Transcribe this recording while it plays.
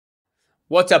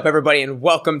What's up, everybody, and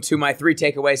welcome to my 3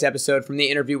 takeaways episode from the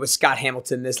interview with Scott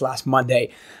Hamilton this last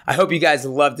Monday. I hope you guys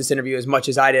loved this interview as much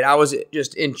as I did. I was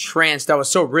just entranced. I was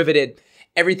so riveted.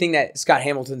 Everything that Scott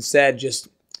Hamilton said,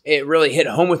 it really hit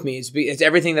home with me. It's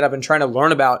everything that I've been trying to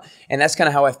learn about, and that's kind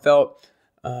of how I felt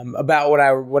about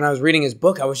when I was reading his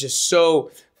book. I was just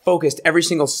so focused every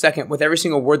single second with every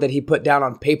single word that he put down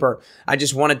on paper. I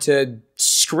just wanted to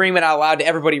scream it out loud to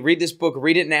everybody, read this book,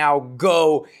 read it now,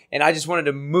 go, and I just wanted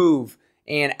to move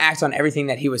and act on everything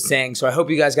that he was saying. So I hope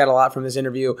you guys got a lot from this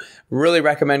interview. Really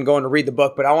recommend going to read the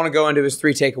book, but I want to go into his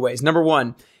 3 takeaways. Number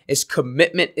 1 is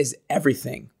commitment is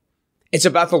everything. It's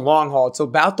about the long haul. It's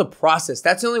about the process.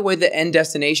 That's the only way the end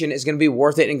destination is going to be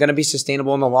worth it and going to be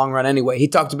sustainable in the long run anyway. He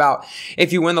talked about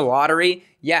if you win the lottery,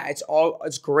 yeah,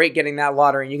 it's great getting that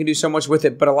lottery and you can do so much with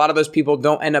it, but a lot of those people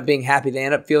don't end up being happy. They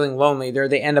end up feeling lonely.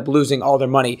 They end up losing all their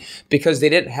money because they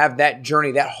didn't have that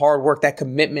journey, that hard work, that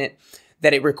commitment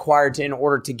that it required in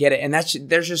order to get it. And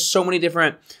there's just so many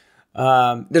different,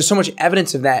 there's so much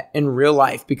evidence of that in real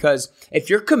life, because if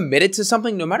you're committed to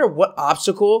something, no matter what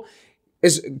obstacle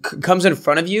comes in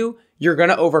front of you, you're going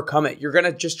to overcome it. You're going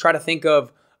to just try to think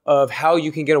of how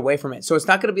you can get away from it. So it's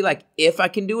not going to be like, if I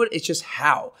can do it, it's just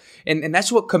how. And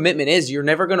that's what commitment is. You're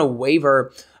never going to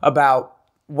waver about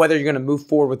whether you're going to move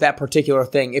forward with that particular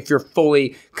thing if you're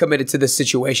fully committed to this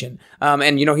situation.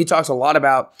 And he talks a lot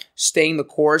about staying the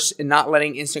course and not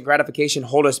letting instant gratification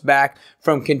hold us back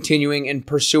from continuing and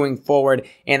pursuing forward.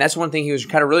 And that's one thing he was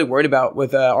kind of really worried about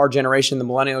with our generation, the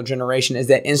millennial generation, is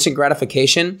that instant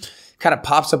gratification kind of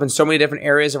pops up in so many different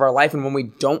areas of our life. And when we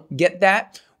don't get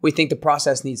that, we think the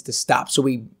process needs to stop. So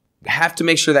we have to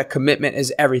make sure that commitment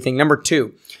is everything. Number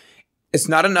 2, it's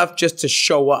not enough just to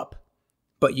show up,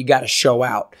 but you got to show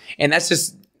out. And that's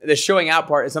just the showing out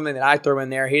part is something that I throw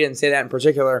in there. He didn't say that in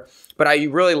particular, but I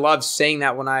really love saying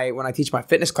that when I teach my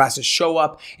fitness classes, show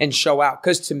up and show out.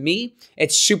 Because to me,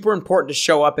 it's super important to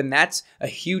show up, and that's a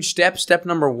huge step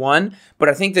number 1. But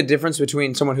I think the difference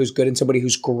between someone who's good and somebody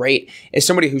who's great is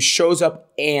somebody who shows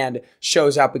up and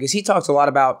shows out, because he talks a lot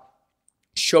about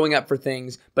showing up for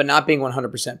things, but not being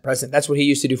 100% present. That's what he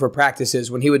used to do for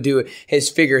practices. When he would do his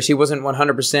figures, he wasn't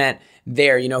 100%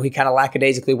 there. He kind of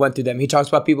lackadaisically went through them. He talks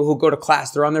about people who go to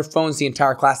class. They're on their phones the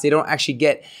entire class. They don't actually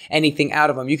get anything out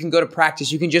of them. You can go to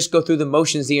practice. You can just go through the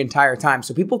motions the entire time.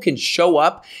 So people can show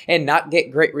up and not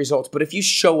get great results. But if you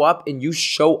show up and you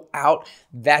show out,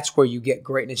 that's where you get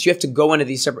greatness. You have to go into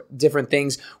these different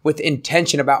things with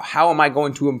intention about how am I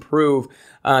going to improve.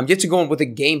 You have to go in with a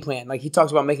game plan. Like he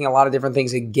talks about making a lot of different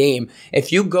things a game.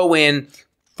 If you go in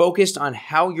focused on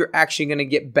how you're actually going to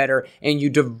get better and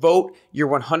you devote your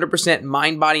 100%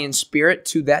 mind, body, and spirit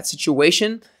to that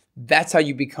situation, that's how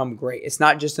you become great. It's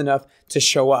not just enough to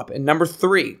show up. And number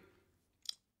 3,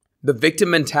 the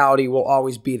victim mentality will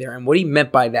always be there. And what he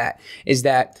meant by that is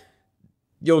that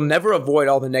you'll never avoid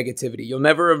all the negativity. You'll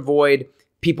never avoid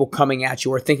people coming at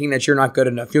you or thinking that you're not good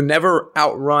enough. You'll never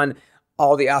outrun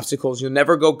all the obstacles. You'll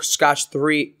never go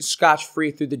scotch-free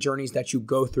through the journeys that you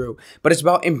go through. But it's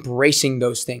about embracing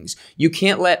those things. You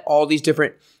can't let all these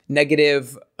different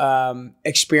negative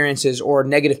experiences or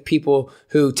negative people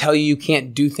who tell you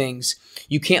can't do things,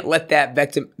 you can't let that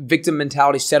victim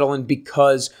mentality settle in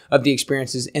because of the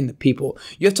experiences and the people.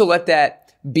 You have to let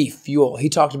that be fuel. He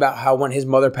talked about how when his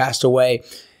mother passed away,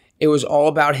 it was all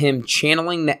about him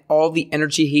channeling all the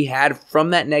energy he had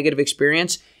from that negative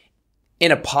experience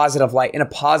in a positive light, in a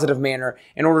positive manner,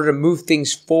 in order to move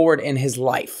things forward in his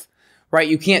life, right?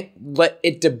 You can't let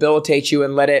it debilitate you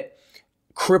and let it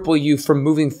cripple you from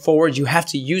moving forward. You have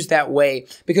to use that way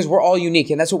because we're all unique.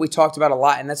 And that's what we talked about a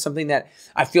lot. And that's something that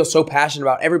I feel so passionate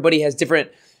about. Everybody has different,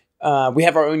 we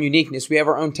have our own uniqueness. We have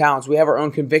our own talents. We have our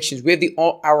own convictions. We have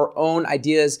our own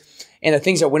ideas and the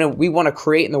things that we want to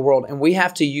create in the world. And we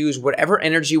have to use whatever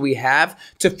energy we have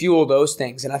to fuel those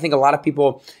things. And I think a lot of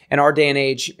people in our day and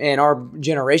age, in our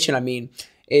generation,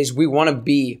 is we want to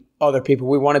be other people.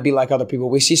 We want to be like other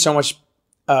people. We see so much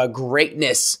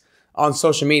greatness on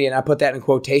social media. And I put that in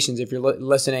quotations if you're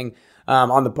listening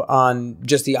on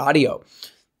just the audio,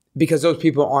 because those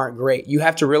people aren't great. You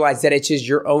have to realize that it's just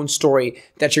your own story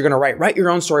that you're going to write. Write your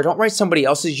own story. Don't write somebody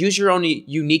else's. Use your own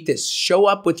uniqueness. Show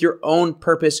up with your own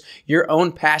purpose, your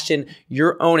own passion,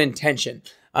 your own intention.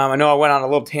 I know I went on a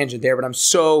little tangent there, but I'm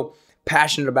so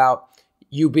passionate about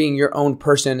you being your own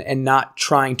person and not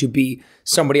trying to be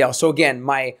somebody else. So again,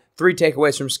 my 3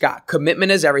 takeaways from Scott.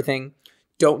 Commitment is everything.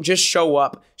 Don't just show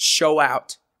up, show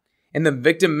out. And the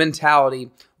victim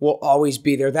mentality will always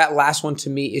be there. That last one to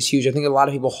me is huge. I think a lot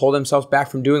of people hold themselves back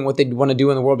from doing what they want to do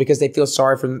in the world because they feel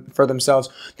sorry for themselves.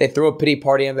 They throw a pity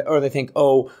party or they think,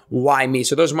 oh, why me?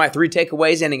 So those are my 3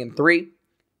 takeaways ending in 3,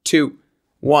 2,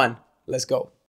 1. Let's go.